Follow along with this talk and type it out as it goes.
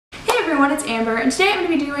everyone, it's Amber, and today I'm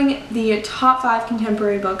going to be doing the top 5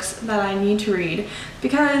 contemporary books that I need to read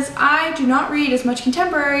because I do not read as much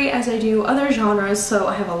contemporary as I do other genres, so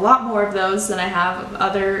I have a lot more of those than I have of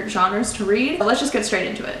other genres to read. But let's just get straight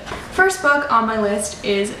into it. First book on my list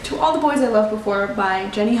is To All the Boys I Loved Before by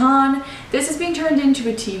Jenny Han. This is being turned into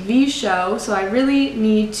a TV show, so I really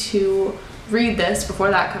need to read this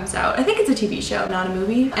before that comes out. I think it's a TV show, not a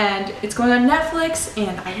movie, and it's going on Netflix,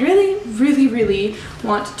 and I really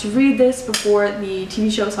want to read this before the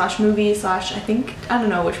TV show slash movie slash I don't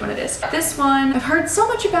know which one it is. This one I've heard so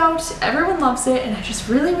much about, everyone loves it, and I just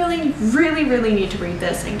really need to read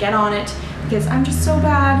this and get on it because I'm just so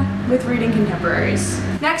bad with reading contemporaries.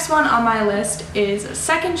 Next one on my list is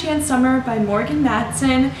Second Chance Summer by Morgan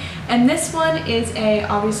Matson, and this one is a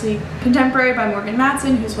obviously contemporary by Morgan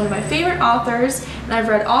Matson, who's one of my favorite authors, and I've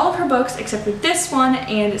read all of her books except for this one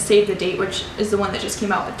and Save the Date, which is the one that just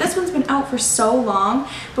came out. But this one's been out for so long,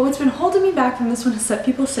 but what's been holding me back from this one is that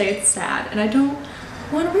people say it's sad, and I don't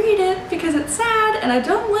want to read it because it's sad, and I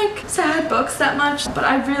don't like sad books that much, but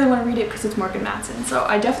I really want to read it because it's Morgan Matson. So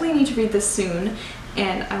I definitely need to read this soon,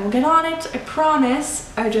 and I will get on it, I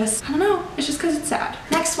promise. I don't know, it's just because it's sad.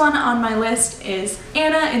 Next one on my list is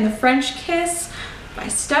Anna in the French Kiss by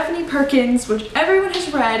Stephanie Perkins, which everyone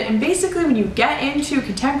has read, and basically when you get into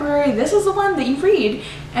contemporary, this is the one that you read,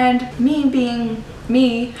 and me being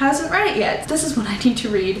me hasn't read it yet. This is what I need to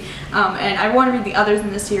read, and I want to read the others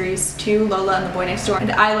in the series too, Lola and the Boy Next Door and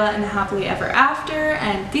Isla and the Happily Ever After,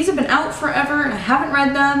 and these have been out forever and I haven't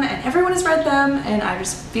read them, and everyone has read them, and I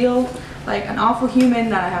just feel like an awful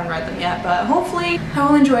human that I haven't read them yet, but hopefully I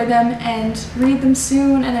will enjoy them and read them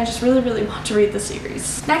soon, and I just really want to read the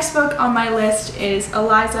series. Next book on my list is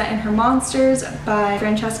Eliza and Her Monsters by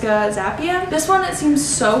Francesca Zappia. This one, it seems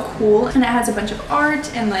so cool, and it has a bunch of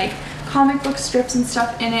art and like comic book strips and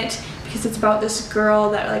stuff in it because it's about this girl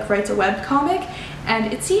that like writes a web comic,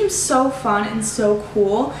 and it seems so fun and so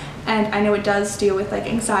cool, and I know it does deal with like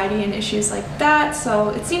anxiety and issues like that, so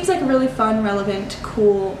it seems like a really fun, relevant,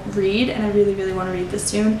 cool read, and I really want to read this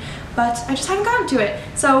soon, but I just haven't gotten to it,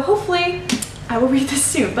 so hopefully I will read this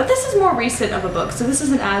soon. But this is more recent of a book, so this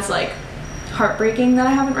isn't as like heartbreaking that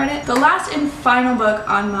I haven't read it. The last and final book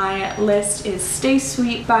on my list is Stay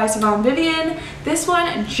Sweet by Savon Vivian. This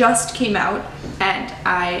one just came out, and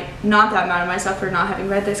I'm not that mad at myself for not having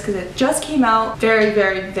read this because it just came out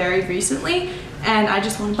very recently, and I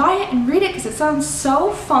just want to buy it and read it because it sounds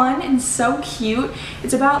so fun and so cute.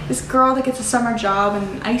 It's about this girl that gets a summer job in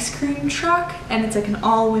an ice cream truck, and it's like an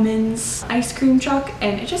all-women's ice cream truck,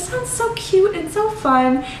 and it just sounds so cute and so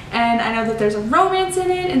fun, and I know that there's a romance in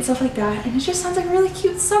it and stuff like that, and it just sounds like a really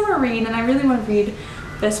cute summer read, and I really want to read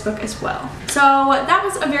this book as well. So that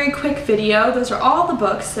was a very quick video. Those are all the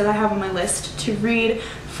books that I have on my list to read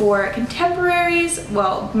for contemporaries.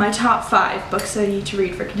 Well, my top 5 books I need to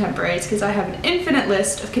read for contemporaries, because I have an infinite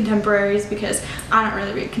list of contemporaries because I don't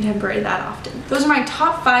really read contemporary that often. Those are my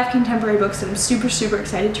top 5 contemporary books that I'm super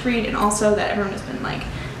excited to read, and also that everyone has been like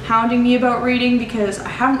hounding me about reading because I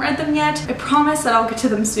haven't read them yet. I promise that I'll get to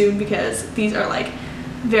them soon because these are like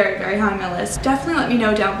very high on my list. Definitely let me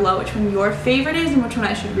know down below which one your favorite is and which one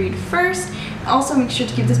I should read first. Also, make sure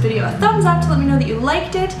to give this video a thumbs up to let me know that you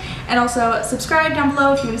liked it, and also subscribe down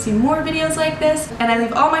below if you want to see more videos like this. And I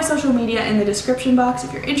leave all my social media in the description box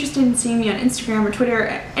if you're interested in seeing me on Instagram or Twitter or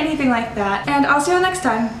anything like that. And I'll see you next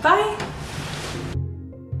time. Bye!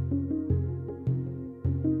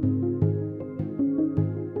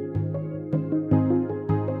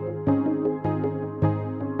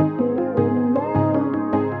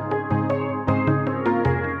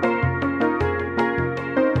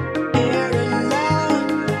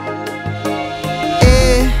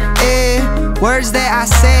 Words that I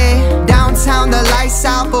say, downtown the lights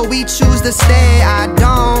out, but we choose to stay. I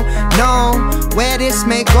don't know where this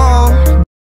may go.